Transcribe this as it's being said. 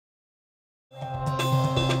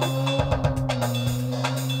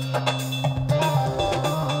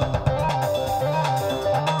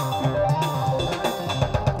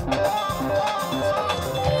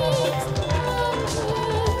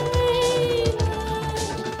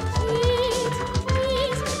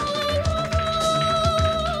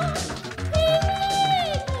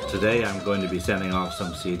today I'm going to be sending off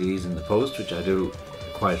some CDs in the post, which I do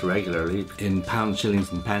quite regularly, in pounds,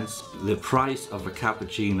 shillings and pence. The price of a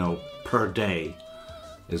cappuccino per day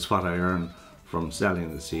is what I earn from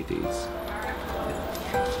selling the CDs.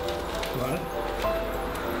 Right.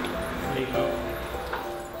 There you go.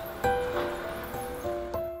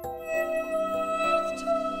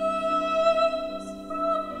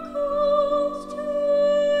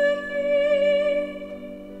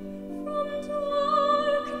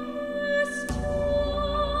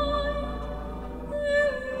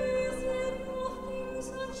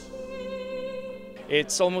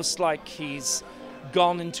 It's almost like he's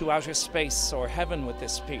gone into outer space or heaven with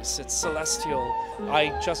this piece. It's celestial.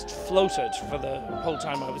 I just floated for the whole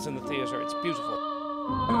time I was in the theatre. It's beautiful.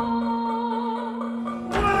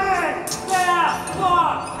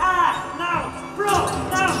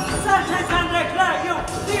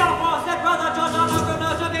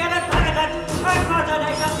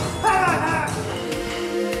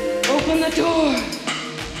 Open the door.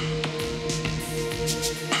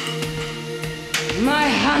 My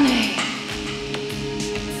honey,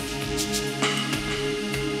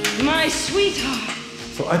 my sweetheart.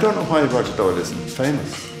 So I don't know why Roger Doyle isn't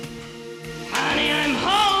famous. Honey, I'm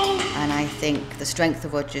home. And I think the strength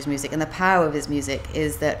of Roger's music and the power of his music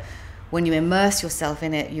is that when you immerse yourself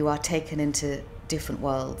in it, you are taken into different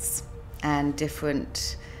worlds and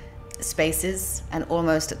different spaces and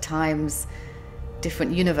almost at times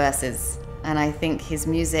different universes. And I think his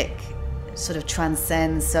music sort of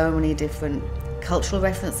transcends so many different cultural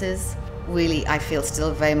references. Really, I feel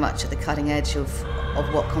still very much at the cutting edge of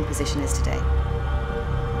what composition is today.